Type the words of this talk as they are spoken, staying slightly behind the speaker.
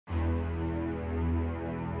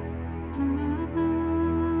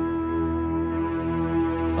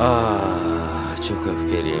Ah, çok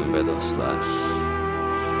öfkeliyim be dostlar.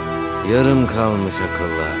 Yarım kalmış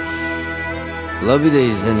akıllar. Lobide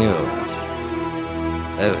izleniyorlar.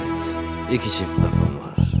 Evet, iki çift lafım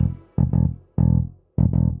var.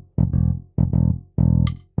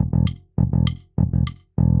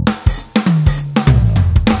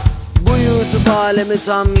 Bu YouTube alemi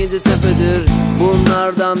tam 7 tepedir.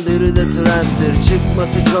 Bunlardan biri de trendtir.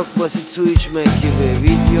 Çıkması çok basit, su içmek gibi.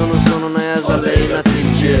 Videonun sonuna yazar Leyla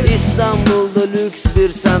Tilki. İstanbul'da lüks bir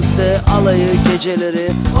semtte alayı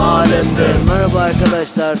geceleri alemde. Merhaba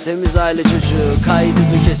arkadaşlar, temiz aile çocuğu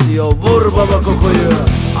kaydını kesiyor, vur baba kokoyu.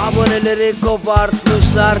 Aboneleri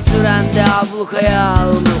kopartmışlar, trende ablukaya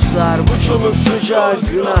almışlar. Bu çoluk çocuğa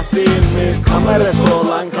günah değil mi? Kamerası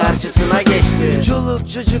olan karşısına geçti.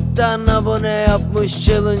 Çoluk çocuktan abone yapmış,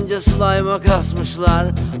 challenge'a slime'a kasmışlar.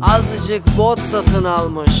 Azıcık bot satın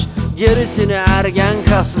almış, gerisini ergen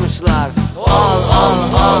kasmışlar. Al al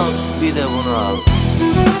al, bir de bunu al.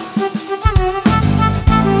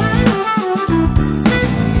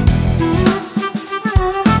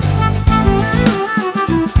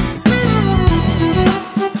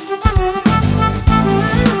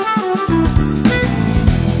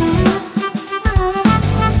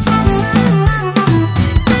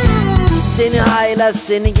 Seni haylaz,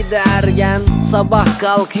 seni gide ergen, sabah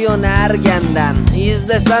kalkıyorsun ergenden.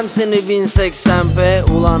 İzlesem seni 1080p,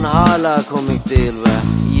 ulan hala komik değil be.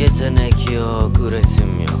 Yetenek yok,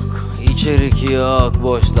 üretim yok, içerik yok,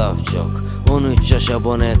 boş laf çok. 13 yaş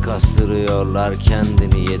abone kastırıyorlar,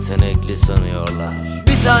 kendini yetenekli sanıyorlar.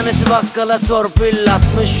 Bir tanesi bakkala torpil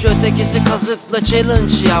atmış, ötekisi kazıkla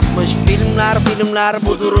challenge yapmış. Filmler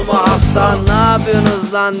bu duruma hasta. Ne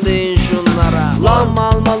yapıyorsunuz lan deyin şunlara. Lan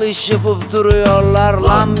mal iş yapıp duruyorlar.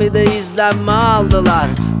 Lan bir de izlenme aldılar.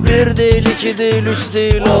 1 değil 2 değil 3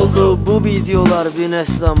 değil oldu. Bu videolar bir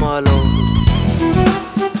nesle mal oldu.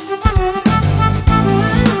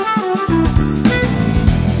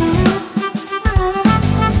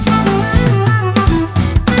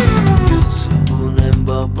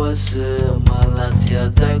 Babası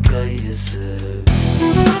Malatya'da kayısı.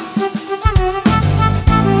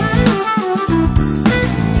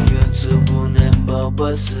 YouTube'un en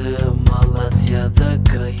babası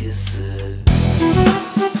Malatya'da kayısı.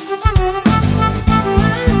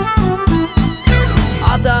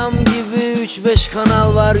 Adam gibi 3-5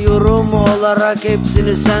 kanal var, yorum olarak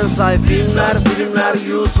hepsini sen say. Filmler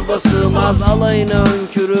YouTube'a sığmaz, alayına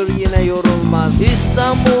önkürür yine yorulmaz.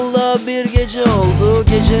 İstanbul'da bir gece oldu,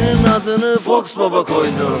 gecenin adını Fox Baba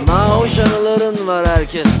koydu. Nahoş anıların var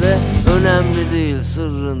herkesle, önemli değil,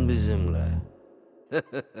 sırrın bizimle.